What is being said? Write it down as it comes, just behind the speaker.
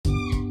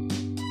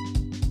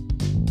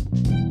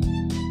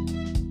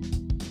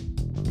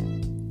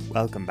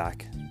Welcome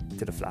back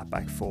to the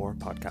Flatback 4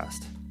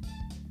 podcast.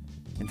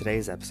 In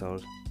today's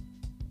episode,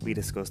 we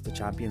discuss the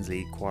Champions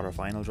League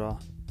quarter-final draw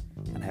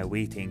and how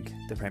we think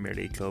the Premier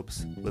League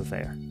clubs will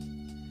fare.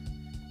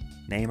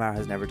 Neymar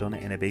has never done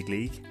it in a big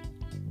league.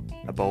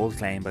 A bold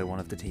claim by one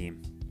of the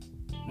team.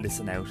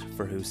 Listen out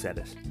for who said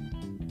it.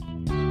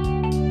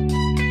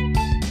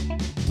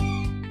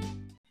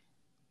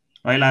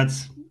 Right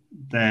lads,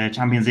 the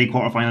Champions League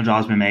quarter-final draw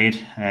has been made.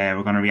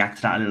 We're going to react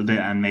to that a little bit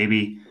and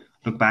maybe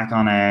look back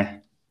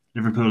on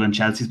Liverpool and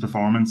Chelsea's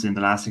performance in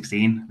the last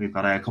 16. We've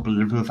got a couple of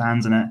Liverpool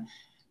fans and a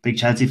big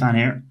Chelsea fan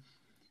here.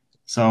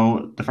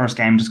 So the first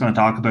game I'm just going to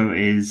talk about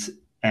is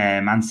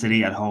Man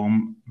City at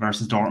home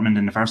versus Dortmund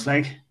in the first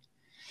leg.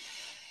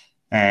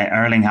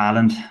 Erling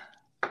Haaland,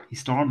 he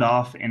stormed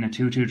off in a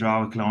 2-2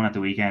 draw with Cologne at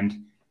the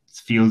weekend. It's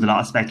fueled a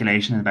lot of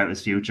speculation about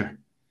his future.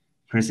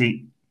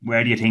 Chrissy,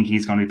 where do you think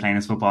he's going to be playing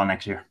his football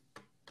next year?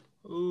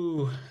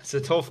 Ooh, it's a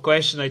tough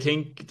question. I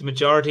think the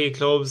majority of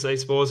clubs, I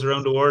suppose,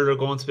 around the world are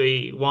going to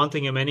be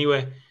wanting him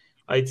anyway.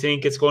 I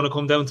think it's going to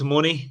come down to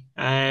money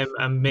and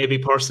maybe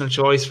personal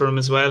choice for him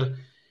as well.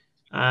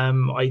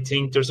 I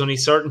think there's only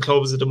certain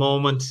clubs at the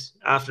moment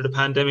after the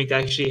pandemic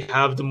that actually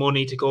have the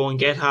money to go and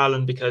get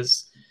Haaland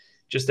because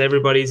just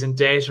everybody's in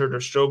debt or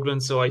they're struggling.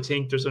 So I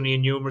think there's only a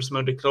numerous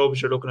amount of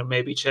clubs. You're looking at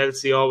maybe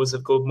Chelsea always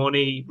have good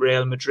money.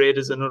 Real Madrid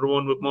is another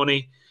one with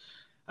money.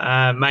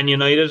 Man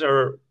United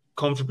are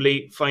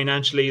comfortably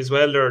financially as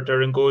well.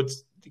 They're in good.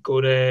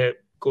 They're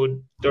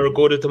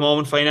good at the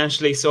moment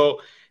financially. So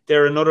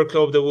they're another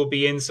club that will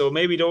be in. So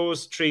maybe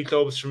those three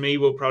clubs for me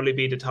will probably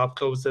be the top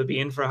clubs that'll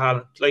be in for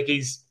Haaland. Like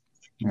he's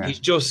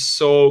just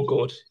so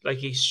good. Like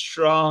he's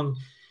strong,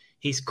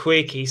 he's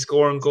quick, he's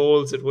scoring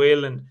goals at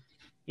will, and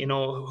you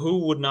know who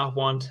would not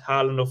want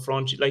Haaland up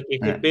front? Like you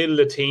could build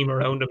a team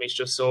around him. He's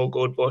just so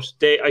good. But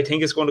I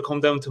think it's going to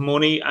come down to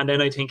money, and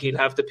then I think he'll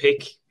have to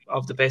pick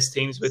of the best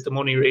teams with the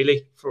money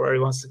really for where he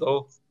wants to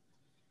go.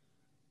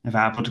 If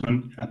I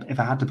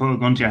had to put a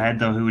gun to your head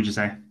though, who would you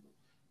say?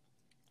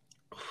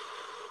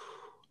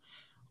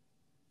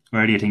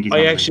 Where do you think he's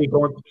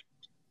going?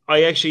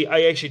 I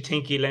actually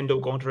think he'll end up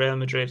going to Real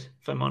Madrid,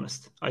 if I'm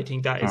honest. I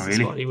think that is the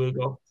spot he will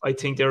go. I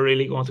think they're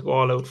really going to go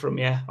all out for him,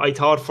 yeah. I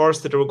thought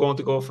first that they were going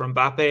to go for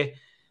Mbappe,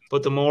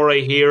 but the more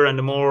I hear and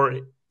the more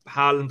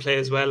Haaland play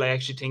as well, I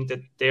actually think that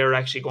they're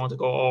actually going to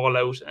go all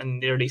out and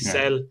nearly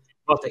sell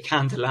what they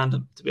can to land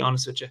him, to be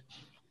honest with you.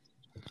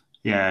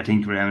 Yeah, I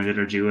think Real Madrid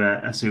are due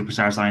a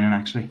superstar signing,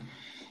 actually.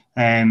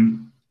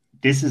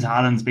 This is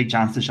Haaland's big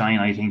chance to shine,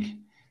 I think.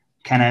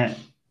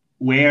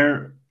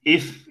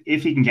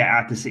 If he can get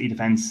at the City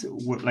defence,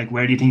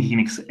 where do you think he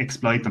can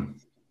exploit them?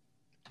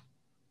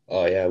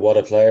 Oh, yeah, what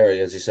a player,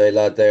 as you say,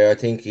 lad, there. I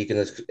think he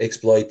can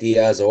exploit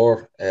Diaz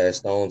or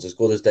Stones, as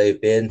good as they've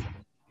been.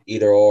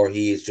 Either or,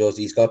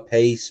 he's got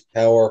pace,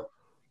 power,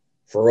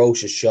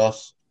 ferocious shot.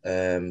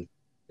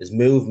 His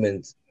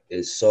movement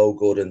is so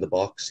good in the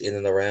box, in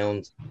and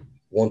around.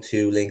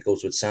 1-2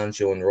 link-ups with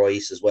Sancho and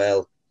Rice as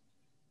well.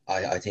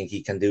 I think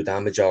he can do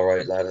damage all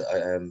right, lad.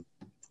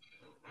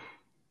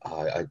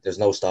 There's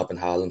no stopping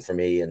Haaland for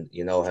me, and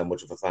you know how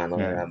much of a fan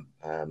I am.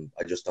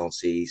 I just don't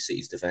see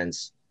City's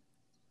defence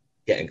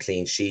getting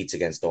clean sheets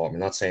against Dortmund.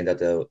 Not saying that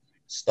they'll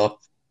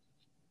stop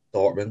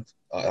Dortmund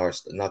or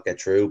not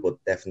get through, but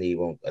definitely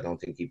won't. I don't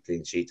think keep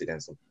clean sheets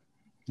against them.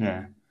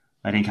 Yeah,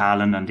 I think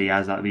Haaland and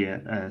Diaz, that'll be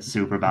a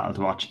super battle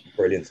to watch.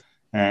 Brilliant.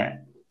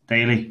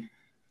 Daly,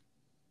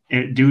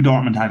 do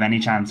Dortmund have any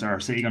chance, or are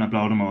City going to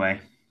blow them away?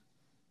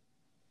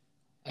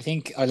 I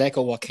think I'll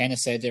echo what Kenneth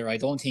said there. I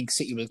don't think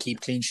City will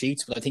keep clean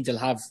sheets, but I think they'll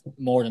have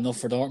more than enough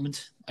for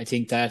Dortmund. I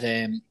think that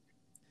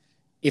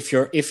if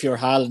you're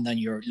Haaland and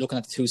you're looking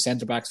at the two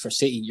centre backs for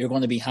City, you're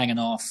going to be hanging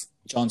off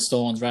John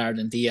Stones rather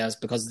than Diaz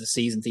because of the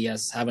season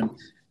Diaz is having.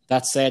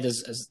 That said,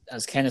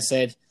 as Kenneth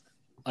said,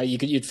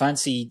 you'd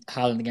fancy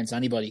Haaland against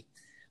anybody.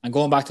 And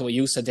going back to what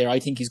you said there, I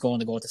think he's going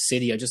to go to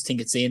City. I just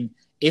think it's in.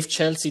 If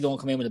Chelsea don't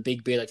come in with a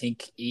big bid, I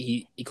think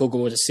he could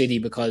go to City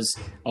because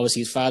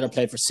obviously his father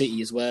played for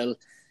City as well.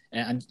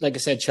 And like I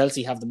said,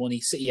 Chelsea have the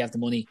money, City have the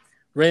money.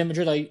 Real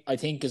Madrid, I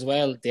think as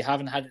well, they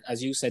haven't had,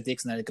 as you said,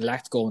 Dixon, a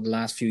Galactico in the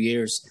last few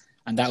years.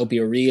 And that would be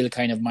a real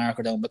kind of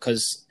marker down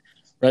because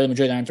Real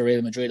Madrid aren't the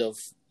Real Madrid of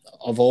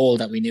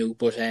old that we knew.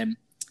 But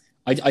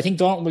I think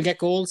Dortmund will get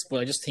goals, but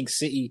I just think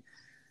City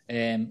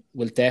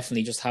will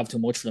definitely just have too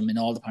much for them in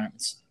all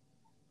departments.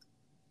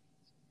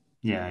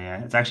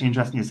 Yeah. It's actually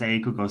interesting to say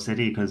he could go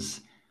City because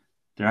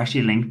they're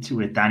actually linked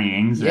with Danny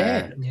Ings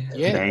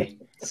today.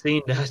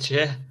 Seen that,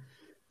 yeah.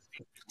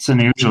 It's an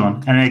unusual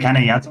one. And kind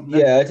of add something?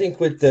 Yeah, I think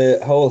with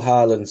the whole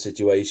Haaland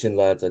situation,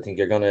 lads, I think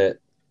you're going to,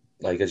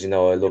 as you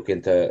know, I look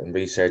into and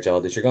research all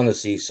this, you're going to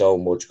see so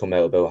much come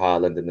out about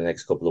Haaland in the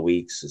next couple of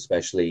weeks,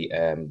 especially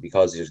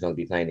because he's going to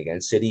be playing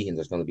against City and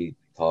there's going to be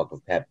talk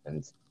of Pep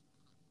and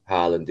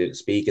Haaland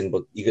speaking.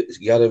 But you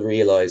got to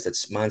realise that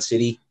Man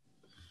City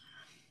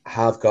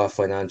have got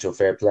financial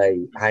fair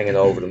play hanging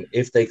over them.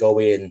 If they go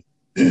in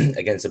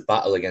against a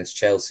battle against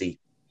Chelsea,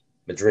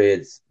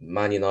 Madrid,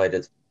 Man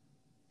United,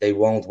 they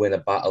won't win a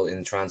battle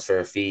in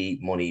transfer fee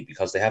money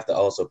because they have to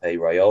also pay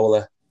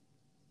Raiola,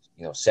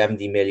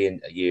 70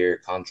 million a year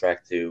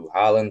contract to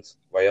Haaland.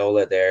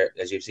 Raiola there,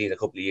 as you've seen a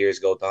couple of years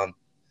ago, Don,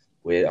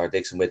 with our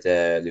Dixon with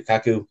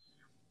Lukaku.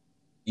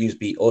 You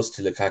beat us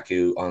to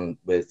Lukaku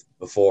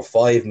before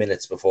 5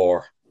 minutes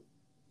before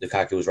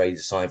Lukaku was ready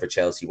to sign for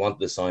Chelsea. Wanted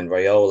to sign.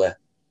 Raiola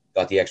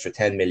got the extra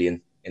 10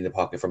 million in the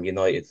pocket from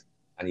United,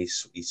 and he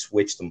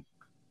switched them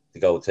to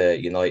go to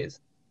United.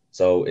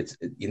 So it's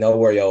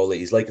Raiola,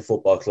 he's like a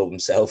football club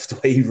himself, the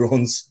way he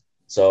runs.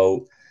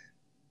 So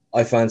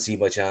I fancy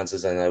my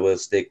chances, and I will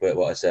stick with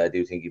what I said. I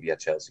do think he'll be at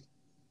Chelsea.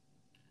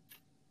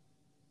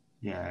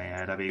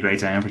 Yeah, that'd be a great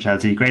signing for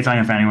Chelsea. Great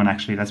signing for anyone,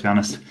 actually, let's be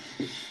honest.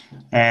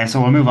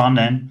 So we'll move on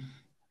then.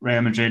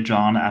 Real Madrid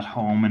drawn at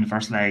home in the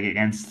first leg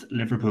against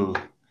Liverpool.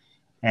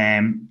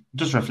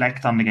 Just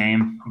reflect on the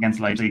game against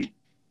Leipzig.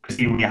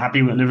 Christy, were you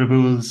happy with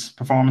Liverpool's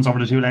performance over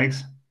the 2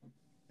 legs?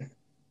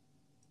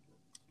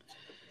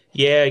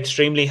 Yeah,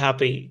 extremely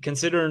happy.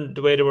 Considering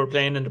the way they were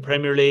playing in the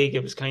Premier League,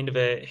 it was kind of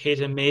a hit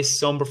and miss.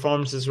 Some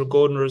performances were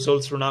good and the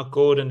results were not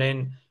good, and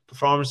then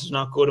performances were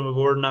not good and we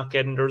were not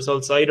getting the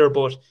results either.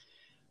 But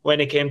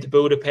when it came to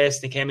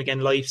Budapest and it came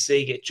against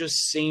Leipzig, it just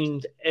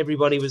seemed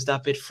everybody was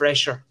that bit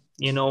fresher.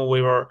 We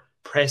were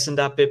pressing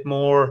that bit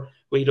more.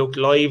 We looked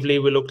lively.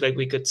 We looked like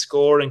we could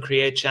score and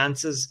create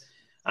chances.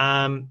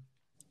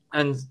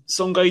 And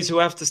some guys who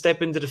have to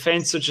step into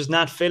defence, such as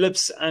Nat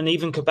Phillips and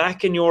even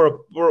Kabak in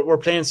Europe, were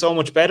playing so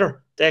much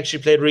better. They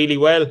actually played really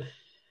well.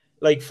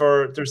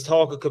 There's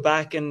talk of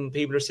Kabak and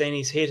people are saying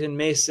he's hit and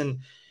miss. And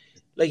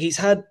he's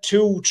had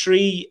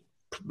 2-3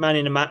 man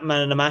in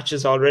the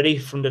matches already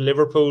from the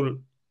Liverpool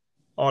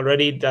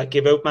already that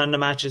give out man in the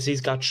matches.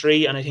 He's got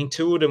 3, and I think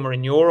 2 of them are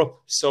in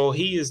Europe. So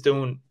he is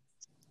doing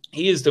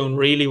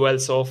really well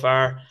so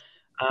far.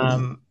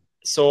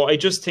 So I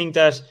just think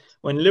that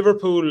when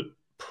Liverpool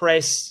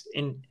press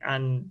in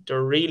and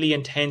they're really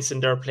intense in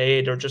their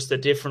play, they're just a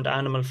different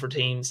animal for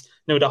teams.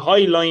 Now, the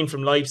high line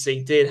from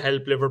Leipzig did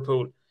help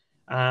Liverpool.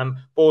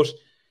 But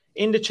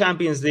in the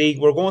Champions League,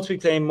 we're going to be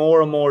playing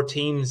more and more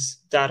teams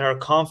that are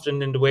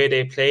confident in the way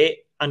they play,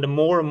 and the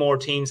more and more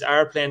teams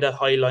are playing that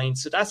high line.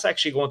 So that's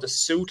actually going to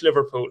suit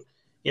Liverpool.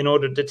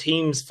 The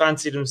teams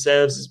fancy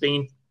themselves as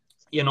being,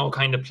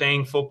 kind of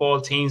playing football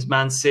teams.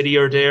 Man City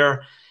are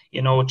there.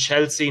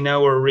 Chelsea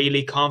now are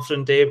really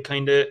confident.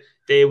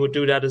 They would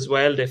do that as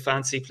well. They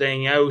fancy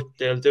playing out.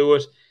 They'll do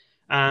it.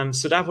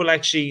 So that will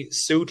actually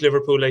suit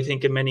Liverpool, I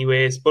think, in many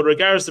ways. But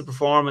regardless of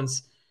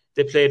performance,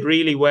 they played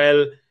really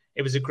well.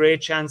 It was a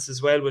great chance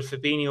as well with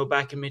Fabinho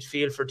back in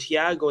midfield for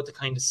Thiago to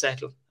kind of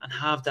settle and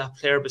have that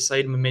player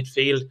beside him in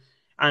midfield.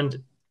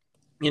 And,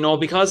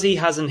 because he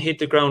hasn't hit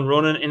the ground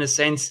running, in a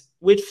sense,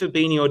 with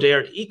Fabinho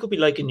there, he could be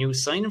like a new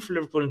signing for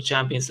Liverpool in the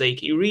Champions League.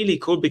 He really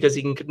could, because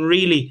he can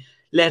really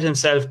let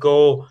himself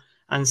go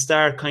and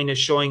start kind of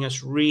showing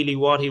us really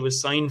what he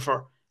was signed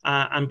for,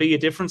 and be a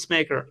difference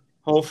maker,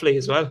 hopefully,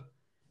 as well.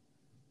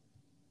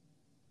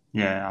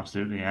 Yeah,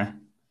 absolutely, yeah.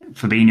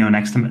 Fabinho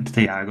next to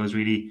Thiago is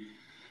really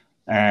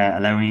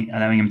allowing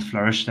him to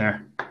flourish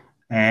there.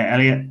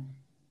 Elliot,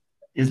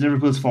 is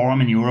Liverpool's form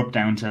in Europe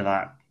down to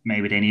that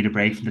maybe they need a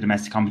break from the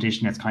domestic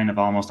competition? It's kind of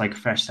almost like a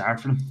fresh start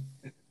for them.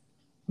 I'm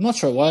not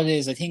sure what it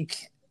is. I think,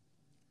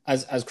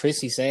 as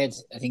Chrissy said,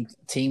 I think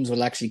teams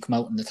will actually come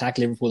out and attack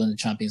Liverpool in the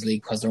Champions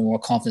League because they're more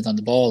confident on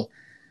the ball.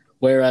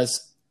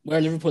 Whereas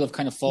where Liverpool have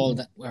kind of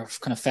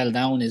fell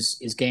down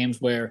is games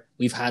where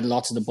we've had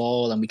lots of the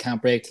ball and we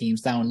can't break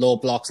teams down. Low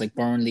blocks like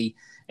Burnley,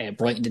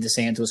 Brighton did the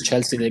same to us.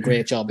 Chelsea did a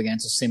great job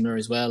against us, similar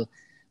as well.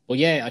 But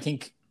yeah, I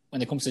think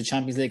when it comes to the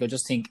Champions League, I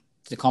just think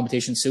the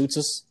competition suits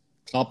us.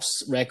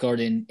 Klopp's record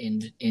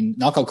in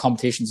knockout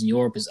competitions in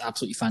Europe is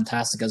absolutely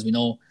fantastic, as we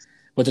know.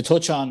 But to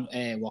touch on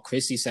what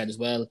Chrissy said as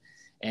well,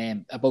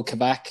 about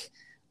Kabak,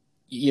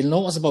 you'll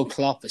notice about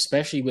Klopp,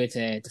 especially with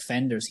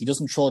defenders, he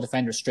doesn't throw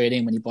defenders straight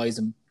in when he buys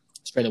them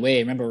straight away.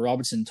 Remember,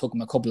 Robertson took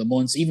him a couple of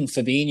months. Even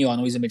Fabinho, I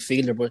know he's a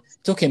midfielder, but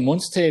it took him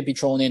months to be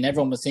thrown in.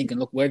 Everyone was thinking,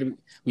 look, where do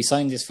we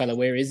sign this fella?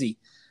 Where is he?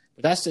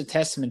 But that's a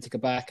testament to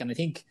Kabak. And I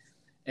think,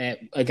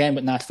 again,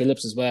 with Nat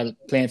Phillips as well,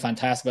 playing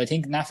fantastic. But I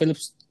think Nat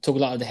Phillips took a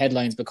lot of the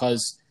headlines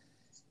because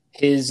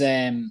his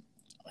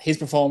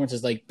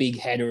performances, like big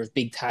headers,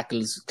 big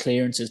tackles,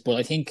 clearances. But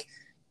I think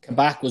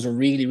Kabak was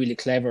really, really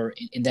clever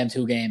in them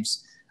 2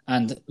 games.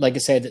 And like I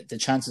said, the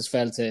chances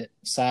fell to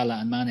Salah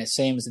and Mane,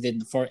 same as they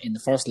did in the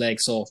first leg.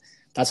 So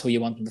that's who you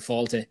want them to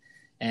fall to.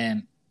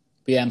 But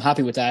yeah, I'm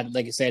happy with that.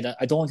 Like I said,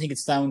 I don't think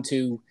it's down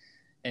to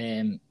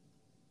the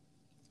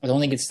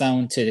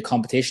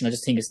competition. I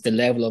just think it's the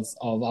level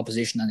of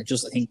opposition, and I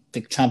think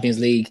the Champions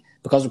League,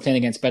 because we're playing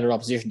against better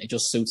opposition, it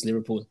just suits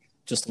Liverpool.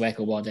 Just to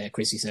echo what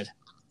Chrissy said.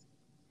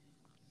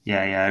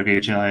 Yeah, I agree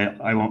with you.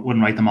 I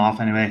wouldn't write them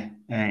off anyway.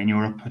 In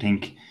Europe, I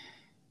think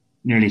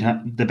nearly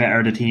the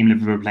better the team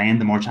Liverpool are playing,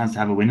 the more chance to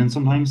have a winning.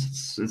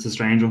 Sometimes it's a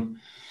strange one.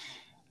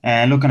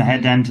 Looking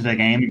ahead then to the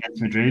game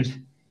against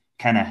Madrid,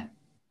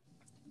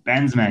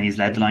 Benzema, he's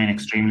led the line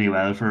extremely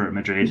well for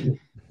Madrid.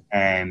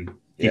 Do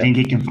you think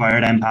he can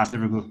fire them past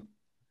Liverpool?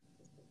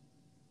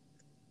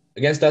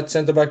 Against that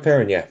centre-back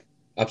pairing, yeah,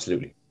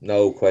 absolutely.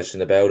 No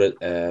question about it.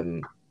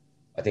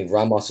 I I think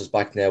Ramos is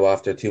back now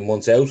after 2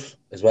 months out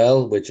as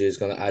well, which is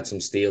going to add some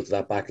steel to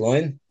that back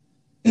line.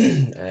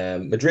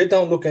 Madrid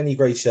don't look any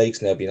great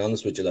shakes now, being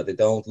honest with you. Like, they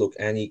don't look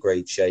any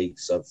great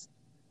shakes. I've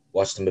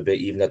watched them a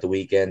bit even at the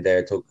weekend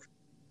there. Took,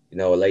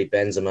 a late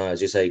Benzema,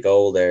 as you say,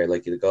 goal there.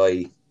 Like, the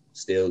guy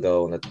still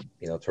going at,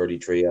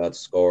 33 odds,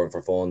 scoring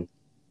for fun.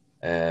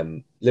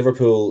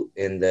 Liverpool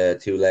in the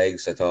 2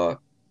 legs, I thought,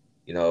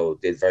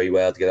 did very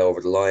well to get over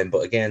the line.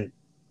 But again,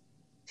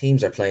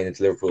 teams are playing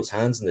into Liverpool's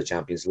hands in the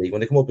Champions League.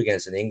 When they come up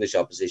against an English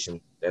opposition,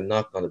 they're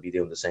not going to be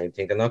doing the same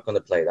thing. They're not going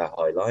to play that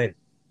high line.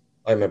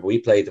 I remember we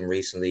played them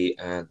recently,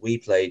 and we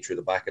played through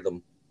the back of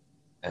them.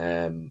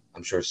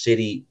 I'm sure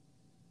City,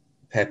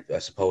 Pep, I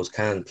suppose,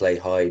 can play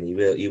high, and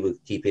he will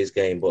keep his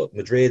game. But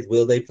Madrid,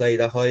 will they play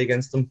that high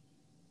against them?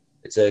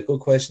 It's a good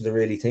question to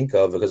really think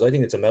of, because I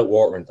think it's a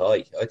mouth-watering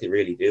tie. I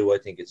really do. I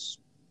think it's,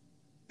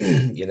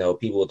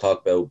 people will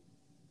talk about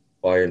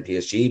Bayern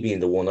PSG being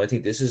the one. I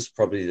think this is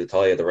probably the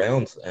tie of the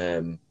round.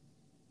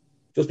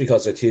 Just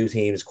because they're 2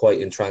 teams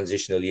quite in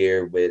transitional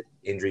year, with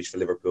injuries for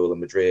Liverpool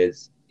and Madrid,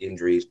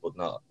 injuries, but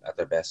not at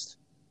their best.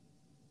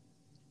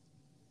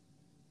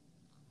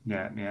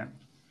 Yeah.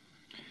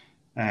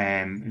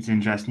 It's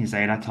interesting you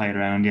say that tied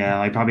around.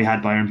 Yeah, I probably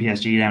had Bayern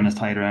PSG down as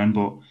tied around,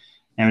 but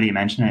now that you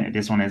mention it,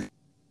 this one is,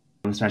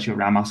 especially with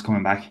Ramos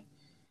coming back.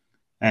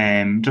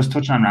 Just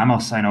touching on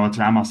Ramos, I know it's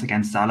Ramos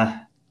against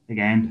Salah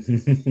again.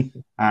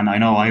 And I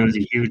know I am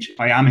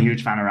a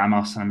huge fan of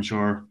Ramos, and I'm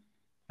sure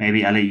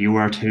maybe Elliot, you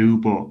were too,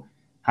 but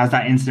has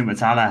that incident with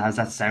Salah, has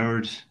that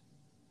soured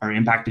or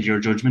impacted your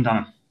judgment on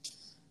him?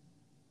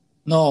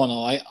 No.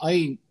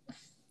 I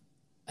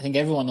think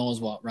everyone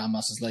knows what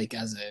Ramos is like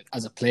as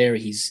a player.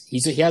 He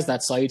has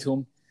that side to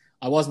him.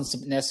 I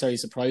wasn't necessarily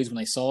surprised when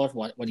I saw it,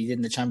 what he did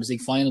in the Champions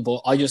League final,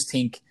 but I just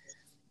think,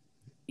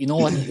 you know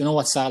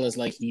what Salah's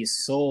like. He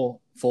is so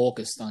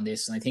focused on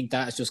this, and I think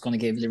that is just going to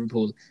give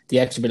Liverpool the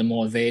extra bit of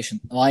motivation.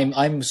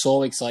 I'm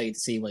so excited to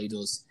see what he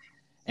does.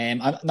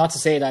 I'm not to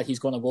say that he's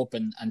going to go up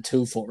and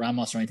 2-foot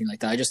Ramos or anything like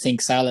that. I just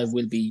think Salah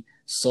will be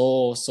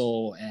so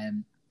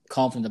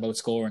confident about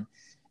scoring.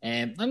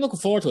 I'm looking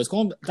forward to it.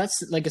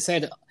 That's, like I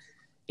said,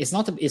 it's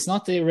not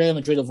the Real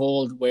Madrid of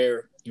old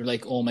where you're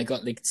like, oh my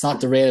God, like, it's not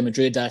the Real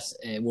Madrid that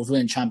was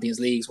winning Champions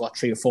Leagues,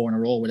 3 or 4 in a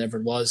row, whatever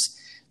it was.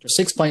 They're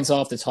 6 points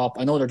off the top.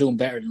 I know they're doing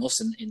better than us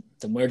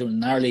than we're doing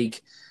in our league,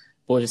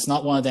 but it's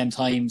not one of them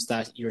times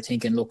that you're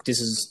thinking, look,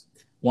 this is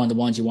one of the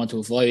ones you want to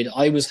avoid.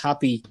 I was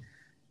happy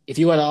if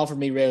you had offered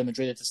me Real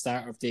Madrid at the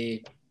start of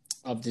the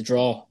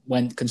draw,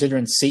 when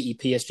considering City,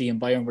 PSG,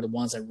 and Bayern were the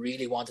ones I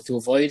really wanted to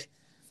avoid,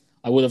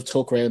 I would have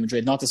took Real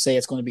Madrid. Not to say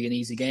it's going to be an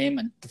easy game,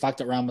 and the fact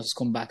that Ramos has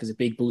come back is a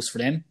big boost for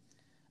them.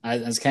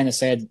 As Ken has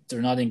said, they're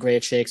not in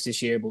great shakes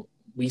this year, but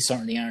we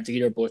certainly aren't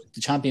either. But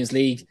the Champions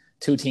League,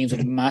 2 teams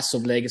with a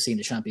massive legacy in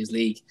the Champions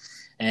League.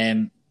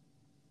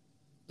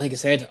 Like I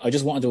said, I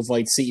just wanted to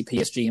avoid City,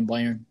 PSG, and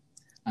Bayern,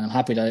 and I'm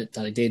happy that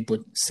I did,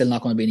 but still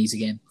not going to be an easy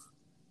game.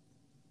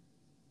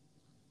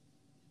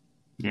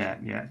 Yeah.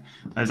 It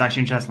was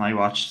actually interesting. I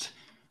watched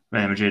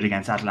Real Madrid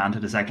against Atalanta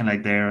the second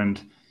leg there,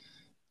 and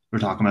we're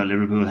talking about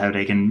Liverpool, how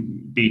they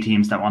can beat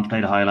teams that want to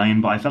play the high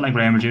line. But I felt like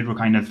Real Madrid were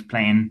kind of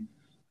playing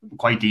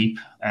quite deep.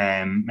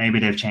 Maybe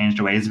they've changed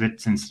their ways a bit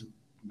since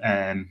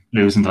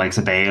losing the likes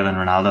of Bale and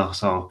Ronaldo.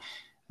 So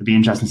it'd be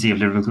interesting to see if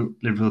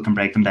Liverpool can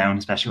break them down,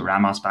 especially with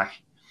Ramos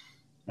back.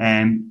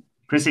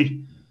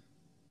 Chrissy,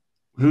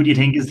 who do you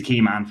think is the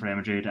key man for Real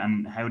Madrid,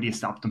 and how do you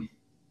stop them?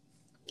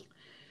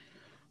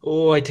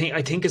 Oh, I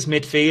think it's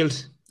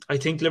midfield. I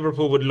think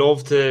Liverpool would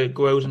love to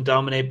go out and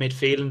dominate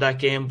midfield in that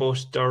game,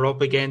 but they're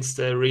up against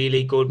a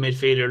really good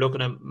midfield. You're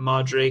looking at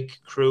Modric,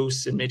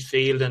 Kroos in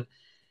midfield, and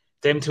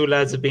them 2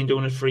 lads have been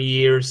doing it for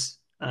years,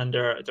 and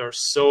they're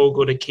so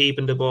good at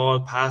keeping the ball,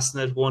 passing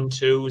it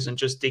 1-2s, and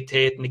just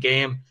dictating the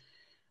game.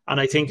 And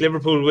I think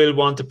Liverpool will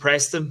want to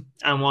press them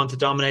and want to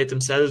dominate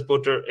themselves,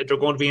 but they're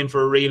going to be in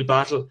for a real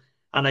battle.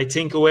 And I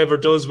think whoever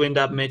does win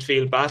that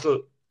midfield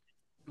battle,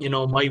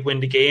 might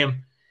win the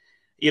game.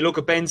 You look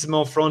at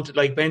Benzema up front,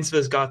 like,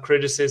 Benzema's got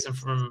criticism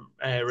from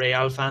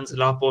Real fans a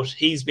lot, but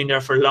he's been there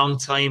for a long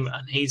time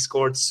and he's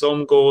scored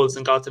some goals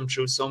and got them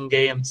through some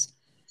games.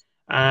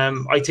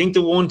 I think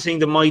the one thing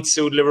that might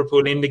suit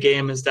Liverpool in the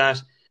game is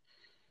that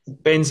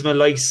Benzema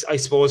likes, I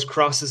suppose,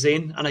 crosses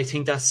in, and I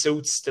think that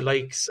suits the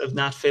likes of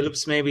Nat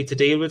Phillips maybe to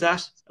deal with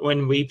that.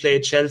 When we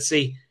played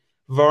Chelsea,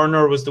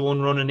 Werner was the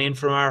one running in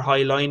from our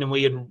high line and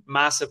we had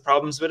massive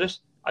problems with it.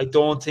 I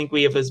don't think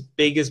we have as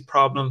big a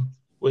problem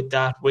with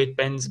that with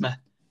Benzema.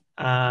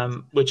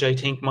 Which I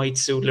think might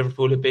suit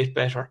Liverpool a bit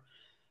better.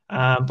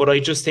 But I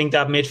just think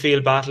that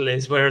midfield battle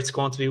is where it's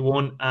going to be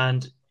won,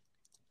 and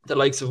the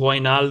likes of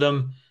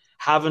Wijnaldum,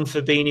 having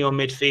Fabinho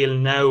midfield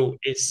now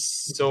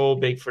is so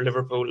big for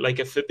Liverpool. Like,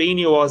 if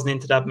Fabinho wasn't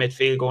into that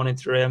midfield going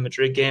into the Real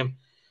Madrid game,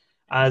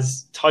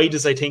 as tight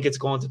as I think it's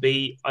going to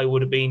be, I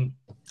would have been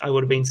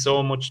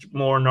so much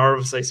more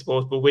nervous, I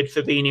suppose. But with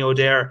Fabinho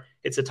there,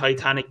 it's a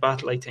titanic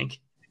battle, I think.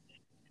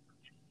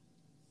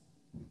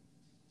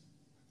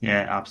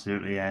 Yeah,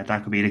 absolutely. Yeah,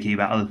 that could be the key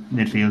battle,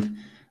 midfield.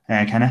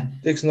 Kenna?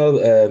 Dixon,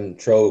 I'll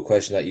throw a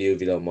question at you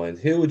if you don't mind.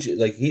 Who would you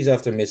like? He's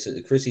after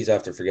missing. Chrissy's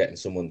after forgetting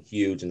someone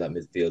huge in that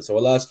midfield. So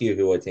I'll ask you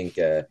who I think.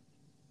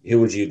 Who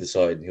would you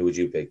decide and who would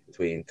you pick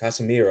between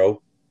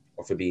Casemiro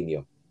or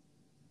Fabinho?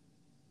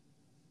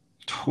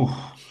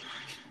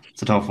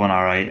 It's a tough one,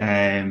 all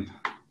right.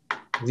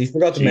 You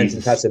forgot to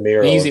mention Jesus.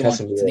 Casemiro. An And easy one. It's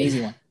an Casemiro.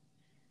 easy one.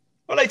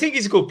 Well, I think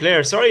he's a good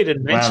player. Sorry I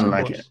didn't mention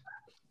Well, him. like,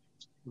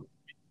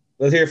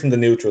 Let's hear from the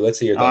neutral. Let's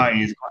hear that.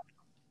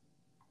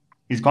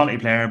 he's a quality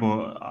player,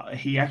 but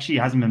he actually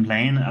hasn't been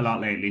playing a lot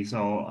lately.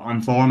 So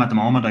on form at the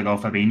moment, I go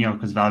Fabinho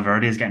because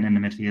Valverde is getting in the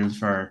midfield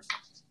for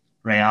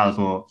Real.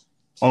 But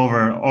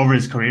over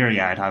his career,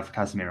 yeah, I'd have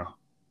Casemiro.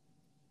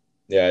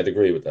 Yeah, I'd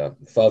agree with that.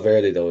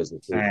 Valverde though is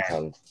a super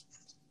talent.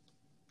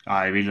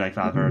 I really like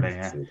Valverde,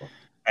 yeah.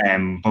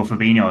 But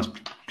Fabinho is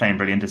playing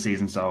brilliant this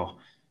season, so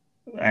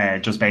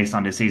just based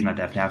on this season, I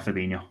definitely have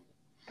Fabinho.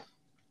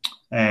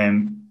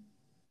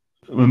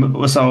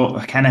 So,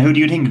 Kenna, who do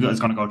you think is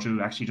going to go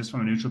through, actually, just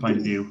from a neutral point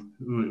of view?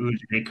 Who would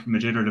you pick,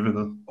 Madrid or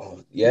Liverpool?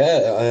 Oh,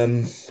 yeah,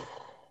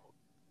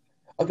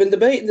 I've been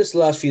debating this the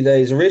last few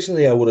days.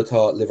 Originally, I would have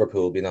thought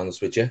Liverpool, being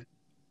honest with you.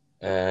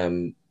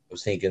 I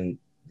was thinking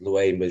the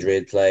way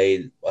Madrid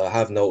played. I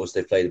have noticed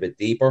they played a bit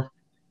deeper.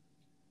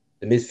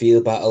 The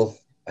midfield battle,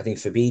 I think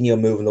Fabinho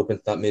moving up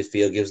into that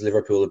midfield gives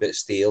Liverpool a bit of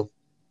steel.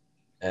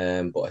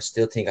 But I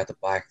still think at the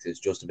back it's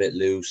just a bit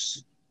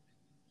loose.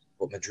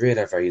 But Madrid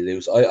are very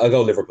loose. I'll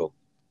go Liverpool.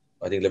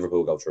 I think Liverpool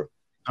will go through.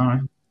 All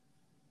right.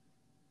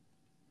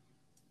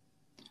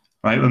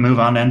 Right, we'll move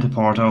on then to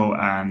Porto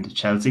and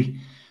Chelsea.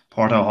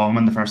 Porto home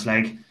in the first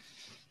leg.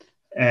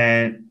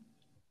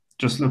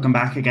 Just looking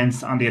back on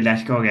the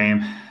Atletico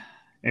game,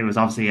 it was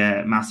obviously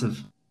a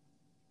massive,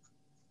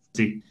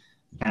 and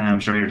I'm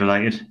sure you're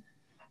delighted.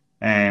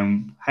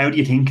 How do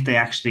you think they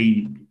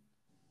actually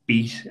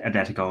beat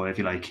Atletico, if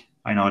you like?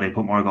 I know they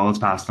put more goals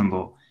past them,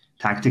 but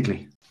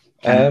tactically.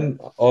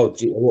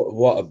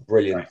 What a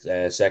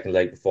brilliant second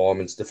leg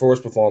performance. The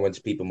first performance,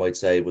 people might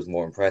say, was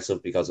more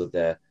impressive because of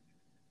the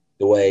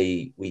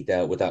way we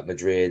dealt with that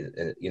Madrid.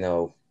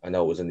 I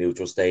know it was a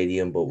neutral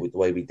stadium, but with the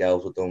way we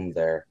dealt with them,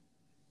 they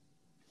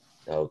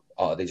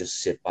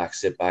just sit back,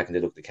 and they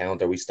look to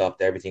counter. We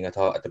stopped everything. I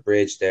thought at the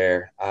bridge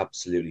there,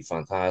 absolutely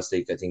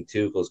fantastic. I think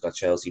Tuchel's got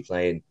Chelsea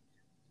playing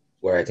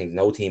where I think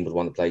no team would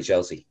want to play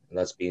Chelsea, and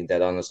that's being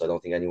dead honest. I don't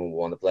think anyone would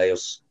want to play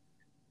us.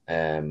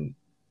 The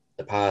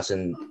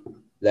passing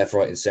left,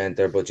 right, and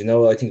centre. But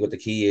I think what the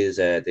key is,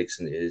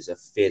 Dixon, is a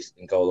fit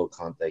N'Golo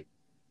Kante.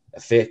 A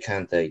fit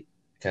Kante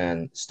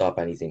can stop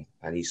anything,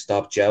 and he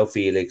stopped João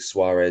Felix,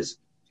 Suarez,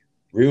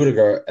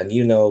 Rudiger, and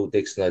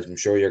Dixon, I'm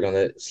sure you're going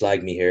to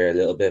slag me here a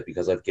little bit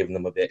because I've given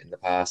them a bit in the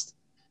past.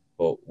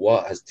 But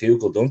what has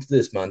Tuchel done to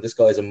this man? This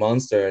guy's a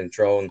monster and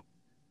thrown,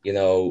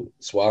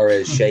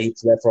 Suarez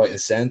shapes left, right,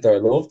 and centre. I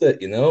loved it,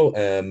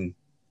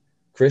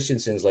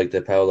 Christensen's like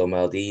the Paolo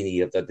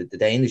Maldini, the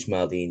Danish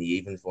Maldini,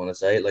 even if you want to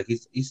say it. Like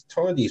he's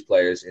turned these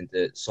players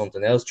into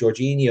something else.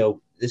 Jorginho,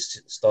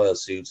 this style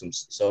suits him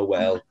so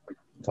well.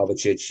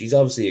 Kovacic, he's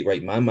obviously a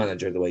great man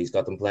manager the way he's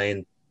got them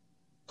playing.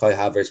 Kai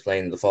Havertz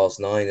playing the false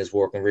nine is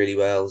working really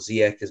well.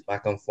 Ziyech is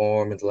back on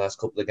form in the last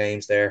couple of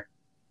games there.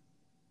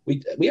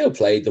 We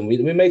outplayed them. We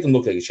made them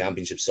look like a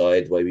championship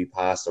side the way we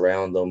passed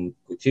around them.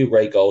 2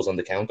 great goals on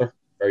the counter.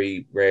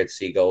 Very rare to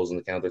see goals on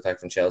the counter attack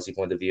from Chelsea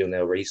point of view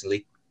now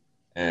recently.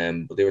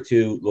 But they were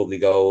 2 lovely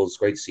goals.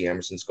 Great to see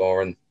Emerson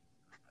scoring.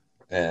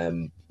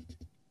 I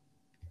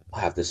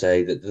have to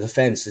say that the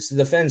defense, it's the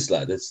defense,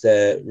 lad.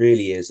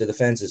 Really is. The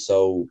defense is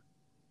so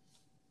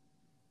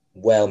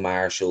well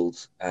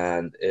marshalled,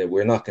 and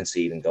we're not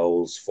conceding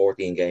goals.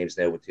 14 games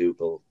now with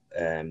Tuchel,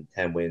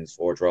 10 wins,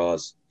 4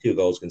 draws, 2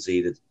 goals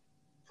conceded,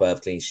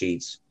 12 clean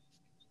sheets.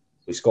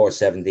 We scored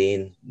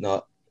 17,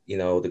 not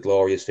the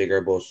glorious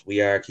figure, but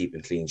we are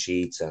keeping clean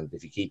sheets, and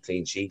if you keep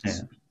clean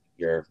sheets,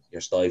 you're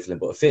stifling.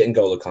 But a fit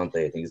N'Golo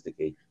Kante, I think, is the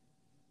key.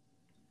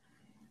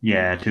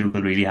 Yeah,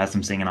 Tuchel really has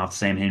them singing off the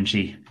same hymn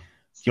sheet.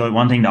 The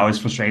one thing that always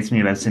frustrates me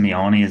about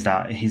Simeone is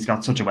that he's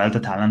got such a wealth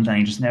of talent and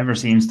he just never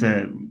seems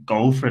to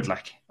go for it.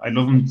 Like, I'd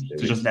love him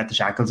to just let the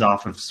shackles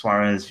off of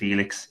Suarez,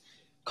 Felix,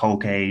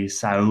 Koke,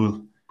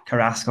 Saul,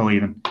 Carrasco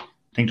even. I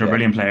think they're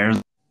brilliant players.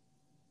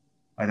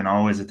 I don't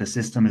know, is it the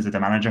system, is it the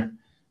manager?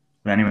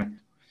 But anyway.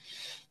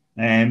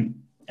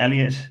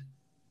 Elliot,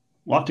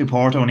 what do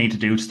Porto need to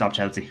do to stop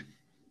Chelsea?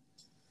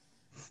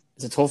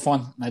 It's a tough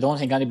one. I don't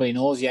think anybody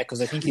knows yet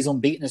because I think he's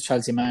unbeaten as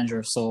Chelsea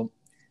manager. So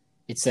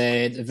it's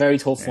a very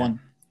tough one.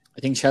 I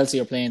think Chelsea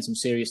are playing some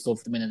serious stuff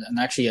at the minute. And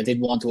actually, I did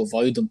want to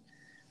avoid them.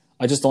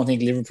 I just don't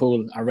think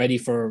Liverpool are ready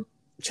for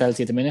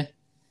Chelsea at the minute.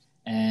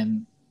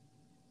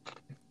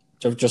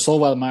 They're so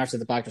well marked at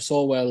the back. They're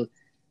so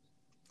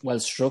well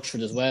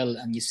structured as well.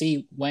 And you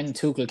see, when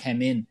Tuchel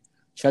came in,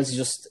 Chelsea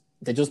just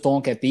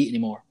don't get beat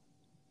anymore.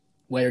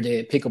 Whether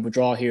they pick up a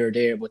draw here or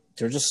there, but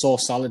they're just so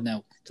solid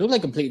now. They look like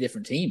a completely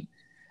different team.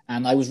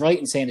 And I was right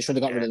in saying they should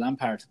have got rid of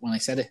Lampard when I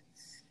said it.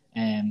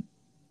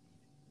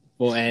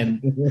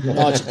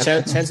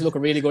 Chelsea look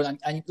really good.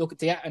 And look,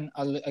 I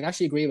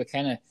actually agree with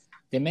Kenna.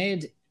 They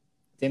made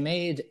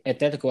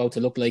Atletico out to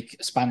look like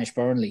Spanish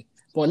Burnley.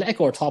 But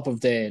Atletico are top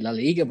of the La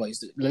Liga,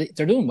 boys.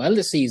 They're doing well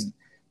this season.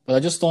 But I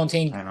just don't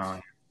think I know.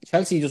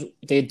 Chelsea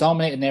they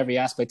dominated in every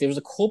aspect. There was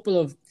a couple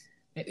of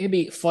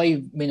maybe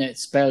 5-minute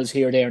spells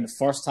here or there in the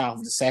first half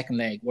of the second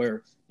leg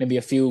where maybe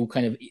a few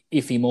kind of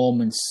iffy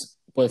moments.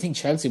 But I think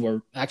Chelsea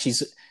were actually.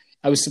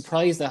 I was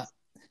surprised at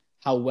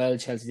how well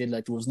Chelsea did.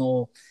 Like there was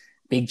no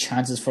big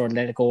chances for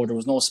Atletico. There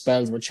was no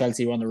spells where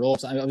Chelsea were on the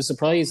ropes. I was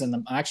surprised and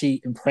I'm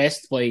actually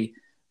impressed by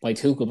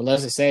Tuchel. But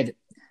as I said,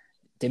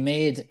 they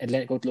made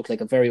Atletico look like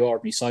a very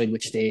ordinary side,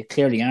 which they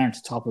clearly aren't,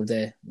 top of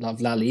the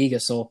La Liga.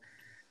 So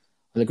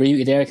I'll agree with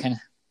you there, Ken.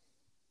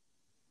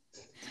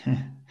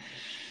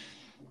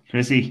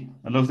 Chrissy,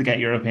 I'd love to get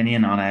your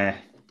opinion on a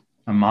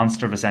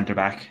monster of a centre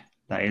back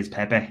that is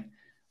Pepe.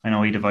 I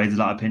know he divides a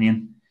lot of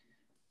opinion.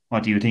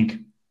 What do you think?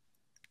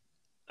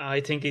 I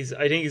think he's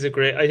a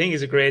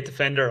great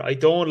defender. I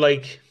don't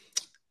like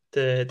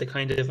the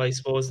kind of, I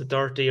suppose, the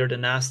dirty or the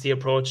nasty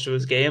approach to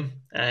his game.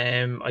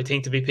 I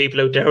think there'll be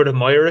people out there who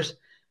admire it,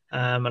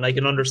 and I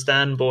can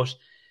understand. But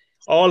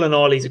all in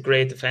all, he's a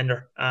great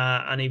defender,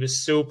 and he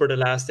was super the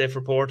last day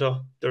for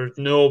Porto. There's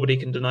nobody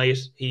can deny it.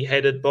 He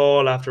headed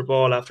ball after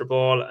ball after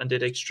ball and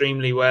did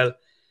extremely well.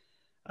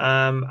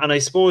 And I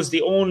suppose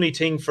the only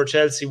thing for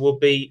Chelsea would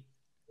be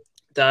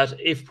that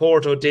if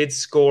Porto did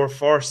score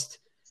first,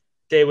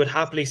 they would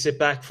happily sit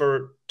back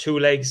for 2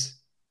 legs.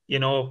 You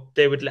know,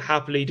 they would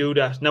happily do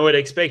that. Now, I'd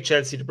expect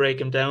Chelsea to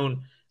break him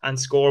down and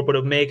score, but it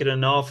would make it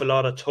an awful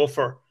lot of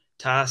tougher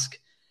task.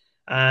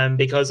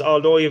 Because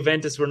although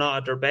Juventus were not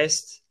at their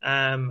best,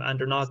 and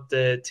they're not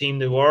the team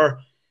they were,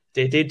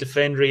 they did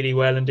defend really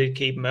well and did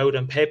keep him out.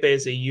 And Pepe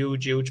is a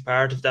huge, huge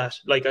part of that.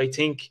 Like, I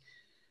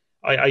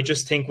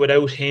just think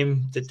without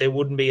him that they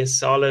wouldn't be as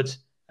solid,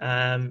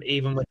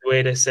 even with the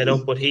way they set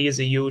up. But he is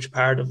a huge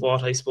part of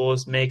what I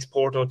suppose makes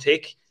Porto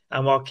tick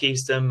and what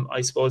keeps them,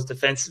 I suppose,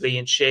 defensively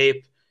in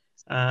shape.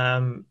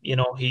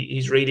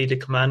 He's really the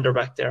commander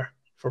back there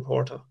for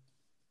Porto.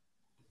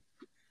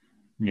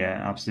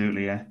 Yeah,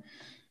 absolutely. Yeah,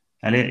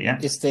 Elliot. Yeah,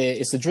 it's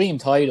the dream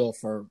tie though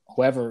for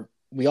whoever.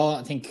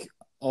 I think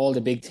all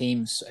the big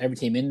teams, every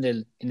team in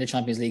the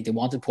Champions League, they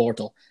wanted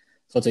Porto,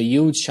 so it's a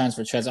huge chance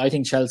for Chelsea. I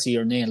think Chelsea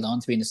are nailed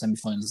on to be in the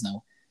semi-finals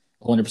now,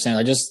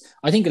 100%.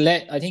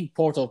 I think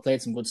Porto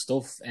played some good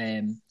stuff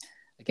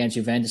against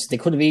Juventus. They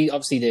could have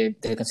obviously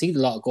they conceded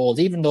a lot of goals,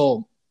 even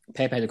though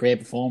Pepe had a great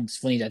performance. It's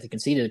funny that they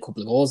conceded a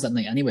couple of goals that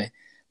night anyway.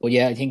 But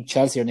yeah, I think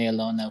Chelsea are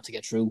nailed on now to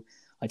get through.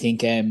 I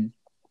think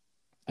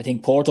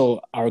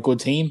Porto are a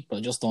good team, but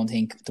I just don't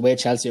think the way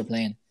Chelsea are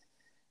playing.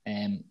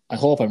 I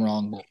hope I'm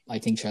wrong, but I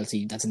think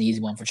Chelsea, that's an easy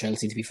one for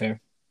Chelsea, to be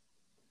fair.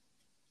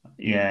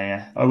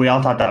 Yeah. Oh, we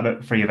all thought that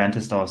about for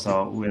Juventus though,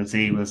 so we'll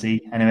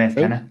see. Anyway,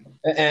 Kenna.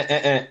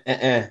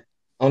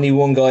 Only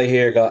one guy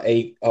here got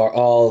 8 or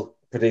all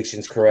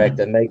predictions correct,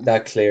 and make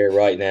that clear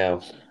right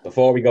now.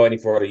 Before we go any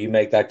further, you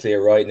make that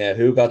clear right now.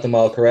 Who got them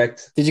all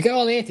correct? Did you get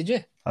all 8? Did you?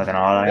 I don't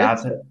know. I'd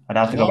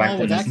have to go back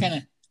to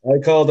listen. I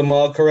called them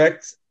all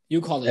correct. You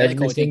called it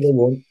every single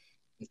one.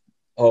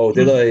 Oh,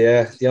 did I?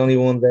 Yeah, the only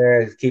one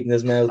there keeping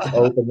his mouth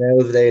open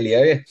now is Daly,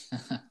 are you?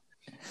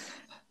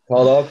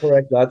 Called all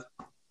correct, lad.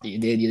 You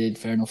did.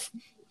 Fair enough.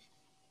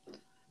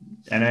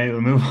 Anyway,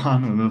 we'll move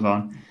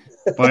on.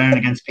 Bayern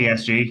against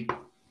PSG.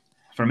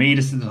 For me,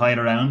 this is the tied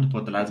around,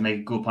 but the lads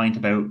make a good point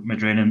about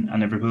Madrid and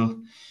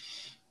Liverpool.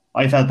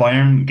 I felt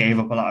Bayern gave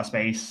up a lot of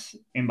space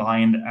in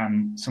behind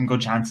and some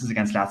good chances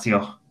against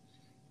Lazio.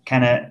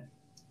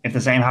 If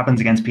the same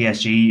happens against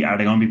PSG, are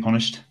they going to be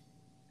punished?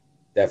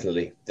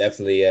 Definitely.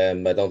 I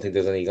don't think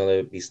there's any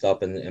going to be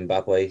stopping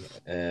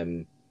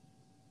Mbappe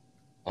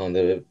on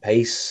the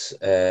pace.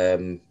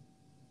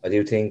 I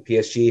do think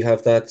PSG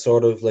have that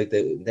sort of, like,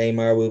 the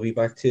Neymar will be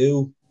back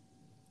too.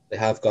 They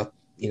have got,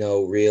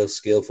 real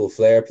skillful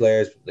flair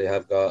players. They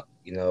have got,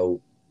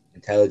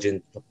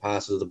 intelligent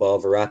passes of the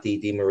ball. Verratti,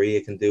 Di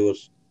Maria can do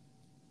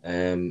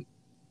it.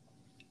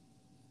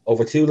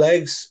 Over 2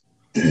 legs,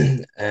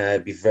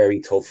 it'd be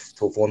very tough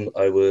one.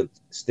 I would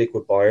stick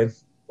with Bayern,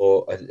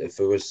 but if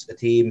it was a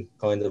team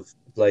kind of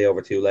play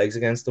over 2 legs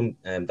against them,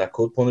 that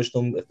could punish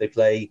them if they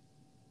play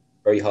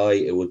very high,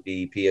 it would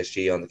be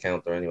PSG on the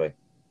counter anyway.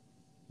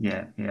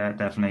 Yeah,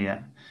 definitely.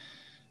 Yeah,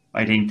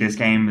 I think this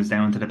game is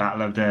down to the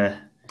battle of the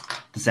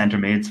centre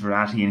mids,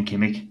 Verratti and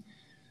Kimmich.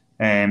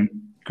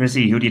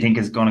 Chrissy, who do you think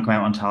is going to come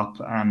out on top,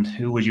 and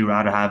who would you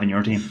rather have in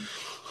your team?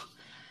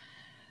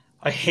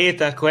 I hate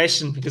that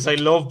question because I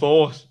love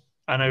both,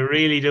 and I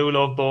really do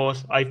love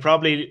both. I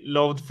probably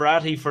loved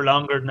Verratti for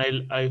longer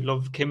than I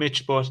loved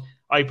Kimmich, but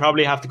I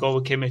probably have to go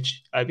with Kimmich.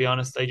 I'll be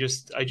honest. I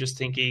just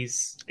think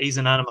he's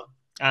an animal.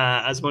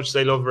 As much as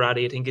I love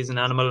Verratti, I think he's an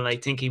animal, and I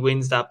think he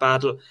wins that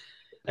battle.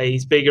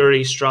 He's bigger,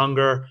 he's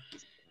stronger.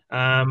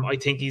 I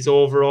think he's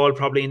overall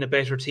probably in a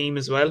better team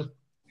as well.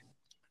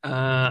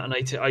 And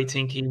I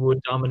think he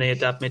would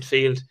dominate that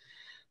midfield.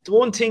 The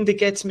one thing that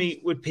gets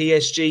me with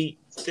PSG,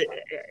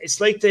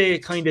 it's like they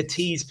kind of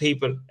tease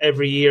people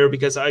every year,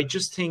 because I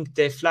just think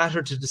they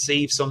flatter to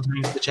deceive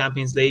sometimes the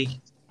Champions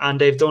League, and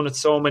they've done it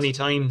so many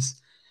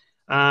times.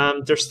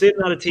 They're still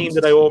not a team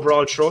that I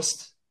overall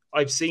trust.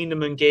 I've seen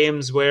them in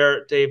games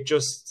where they've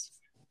just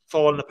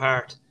falling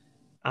apart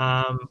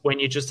when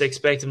you just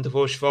expect them to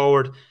push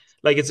forward.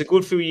 Like, it's a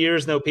good few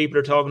years now people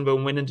are talking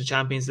about winning the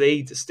Champions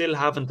League. They still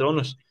haven't done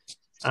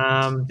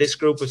it. This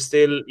group have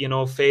still,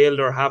 failed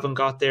or haven't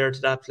got there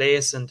to that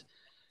place. And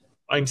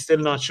I'm still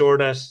not sure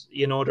that,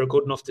 they're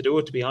good enough to do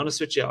it, to be honest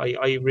with you.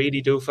 I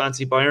really do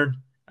fancy Bayern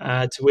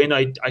to win.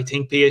 I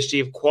think PSG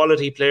have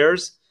quality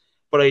players,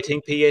 but I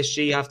think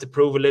PSG have to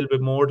prove a little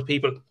bit more to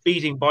people.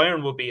 Beating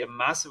Bayern would be a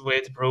massive way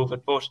to prove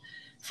it. But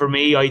for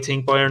me, I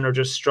think Bayern are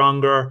just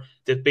stronger.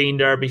 They've been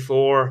there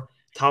before,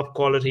 top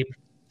quality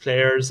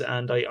players,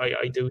 and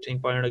I do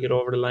think Bayern will get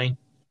over the line.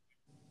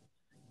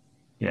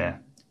 Yeah.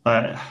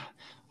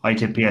 I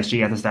tipped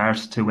PSG at the start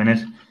to win it,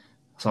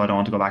 so I don't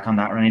want to go back on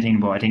that or anything,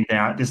 but I think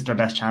this is their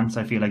best chance.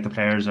 I feel like the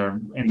players are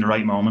in the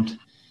right moment,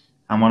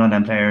 and one of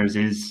them players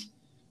is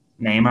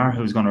Neymar,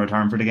 who's going to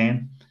return for the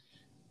game.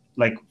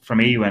 Like, for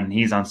me, when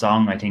he's on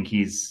song, I think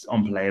he's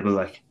unplayable.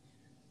 Like,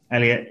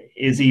 Elliot,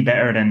 is he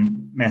better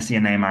than Messi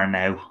and Neymar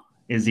now?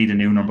 Is he the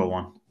new number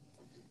one?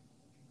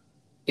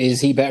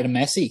 Is he better than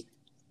Messi?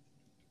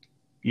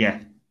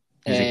 Yeah.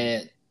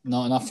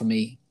 No, not for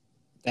me.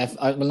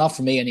 Well, not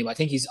for me anyway. I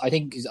think he's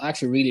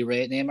actually really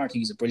rate Neymar. I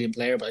think he's a brilliant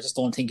player, but I just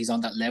don't think he's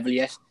on that level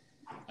yet.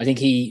 I think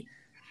he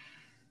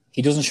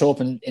doesn't show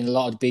up in a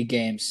lot of the big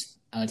games,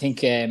 and I think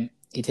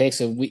he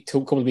takes a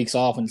couple of weeks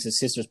off, and it's his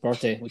sister's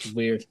birthday, which is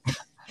weird.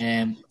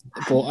 But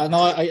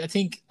I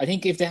think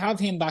if they have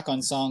him back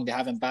on song, they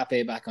have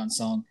Mbappe back on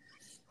song.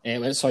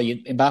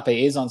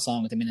 Mbappe is on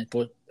song at the minute,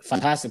 but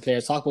fantastic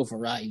players. Talk about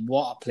Verratti.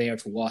 What a player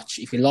to watch.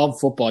 If you love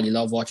football, you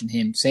love watching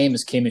him. Same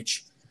as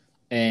Kimmich.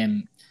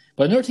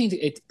 But another thing,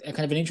 kind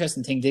of an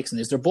interesting thing, Dixon,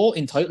 is they're both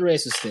in title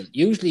races still.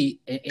 Usually,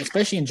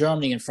 especially in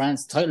Germany and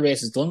France, the title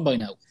race is done by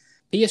now.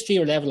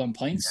 PSG are level on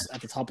points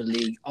at the top of the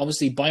league.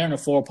 Obviously, Bayern are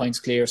 4 points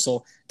clear,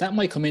 so that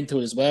might come into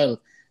it as well.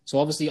 So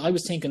obviously, I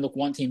was thinking, look,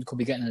 one team could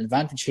be getting an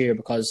advantage here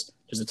because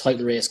there's a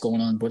title race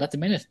going on. But at the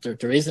minute,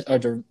 there is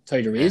 2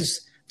 title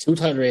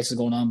races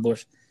going on.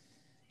 But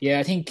yeah,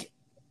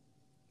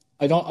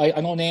 I know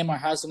Neymar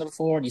has done it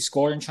before, and he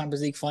scored in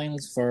Champions League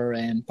finals for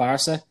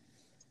Barca.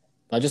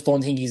 I just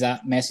don't think he's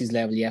at Messi's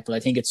level yet, but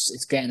I think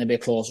it's getting a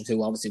bit closer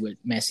to, obviously, with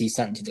Messi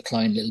starting to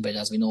decline a little bit,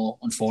 as we know,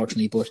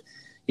 unfortunately. But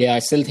yeah, I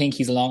still think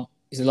he's a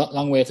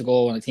long way to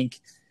go, and I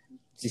think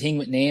the thing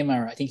with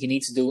Neymar, I think he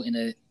needs to do it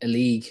in a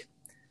league.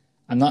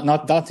 And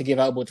not to give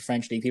out about the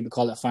French league, people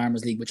call it a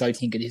farmers league, which I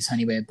think it is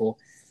anyway, but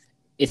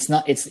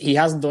he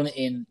hasn't done it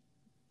in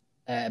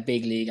a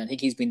big league. I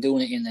think he's been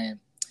doing it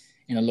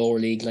in a lower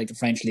league like the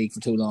French league for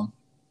too long.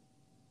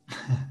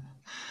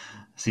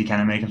 See,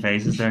 kind of making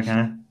faces there, kind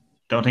of.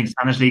 Don't think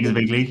Spanish league is a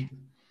big league.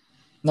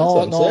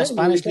 No,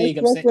 Spanish league.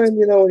 When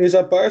he was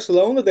at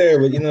Barcelona there,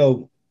 but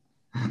no,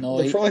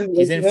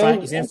 he's in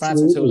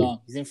France for too long.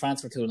 He's in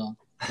France for too long.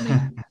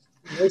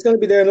 He's going to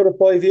be there another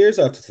 5 years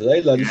after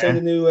today, lad. He signed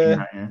a new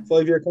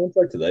 5-year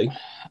contract today.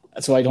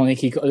 That's why I don't think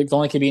he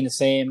could be in the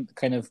same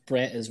kind of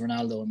breath as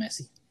Ronaldo and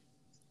Messi.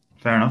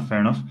 Fair enough.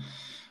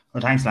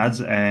 Well, thanks, lads.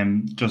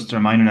 Just a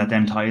reminder that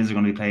them ties are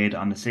going to be played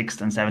on the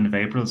 6th and 7th of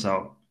April,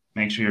 so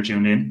make sure you're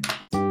tuned in.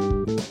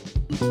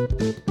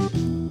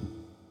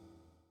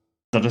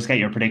 So just get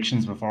your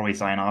predictions before we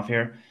sign off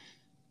here.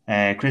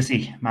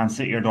 Chrissy, Man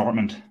City or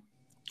Dortmund?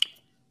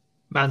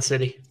 Man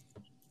City.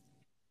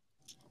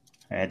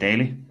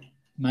 Daly?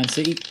 Man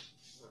City.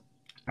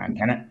 And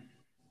Kenneth?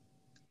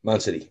 Man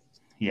City.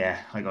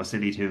 Yeah, I go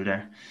City too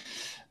there.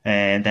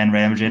 Then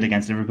Real Madrid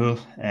against Liverpool.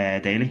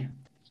 Daly?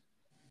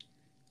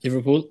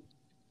 Liverpool.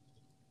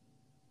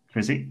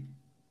 Chrissy?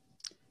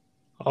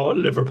 Oh,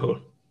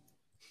 Liverpool.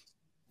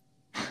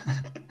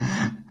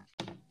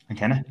 And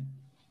Kenneth?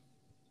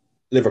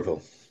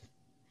 Liverpool.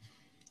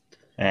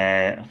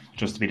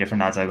 Just to be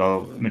different, lads, I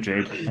go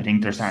Madrid. I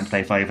think they're starting to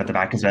play 5 at the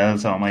back as well,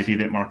 so it might be a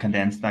bit more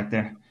condensed back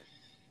there.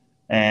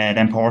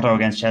 Then Porto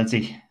against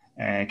Chelsea.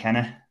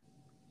 Kenneth?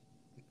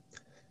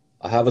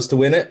 I have us to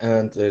win it,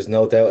 and there's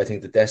no doubt I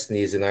think the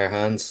destiny is in our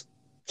hands.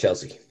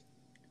 Chelsea.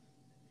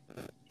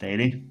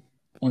 Daly?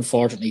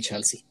 Unfortunately,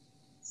 Chelsea.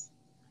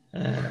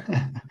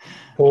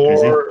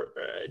 Or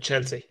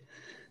Chelsea.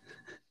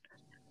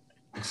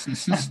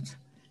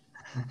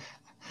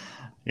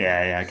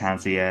 Yeah, I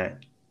can't see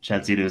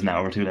Chelsea losing that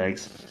over 2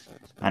 legs.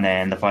 And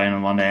then the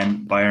final one,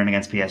 then Bayern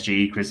against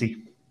PSG.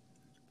 Chrissy?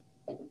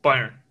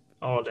 Bayern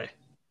all day.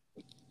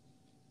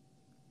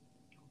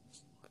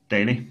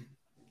 Daly?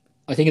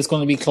 I think it's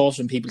going to be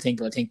closer than people think,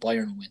 but I think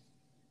Bayern will win.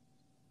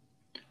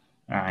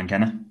 And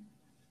Kenneth?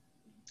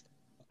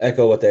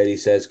 Echo what Daly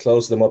says.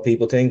 Closer than what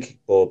people think,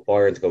 but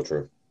Bayern to go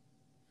through.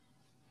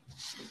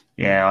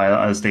 Yeah,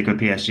 I'll stick with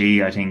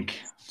PSG. I think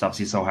it's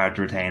obviously so hard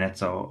to retain it,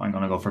 so I'm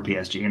going to go for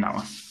PSG in that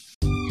one.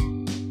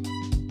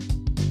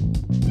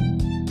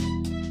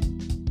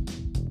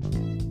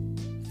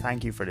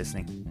 Thank you for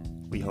listening.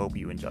 We hope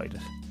you enjoyed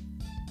it.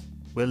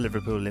 Will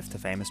Liverpool lift the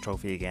famous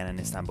trophy again in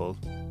Istanbul?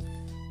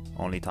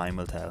 Only time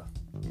will tell.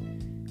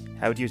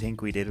 How do you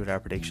think we did with our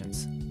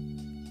predictions?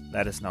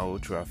 Let us know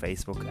through our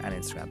Facebook and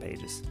Instagram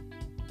pages.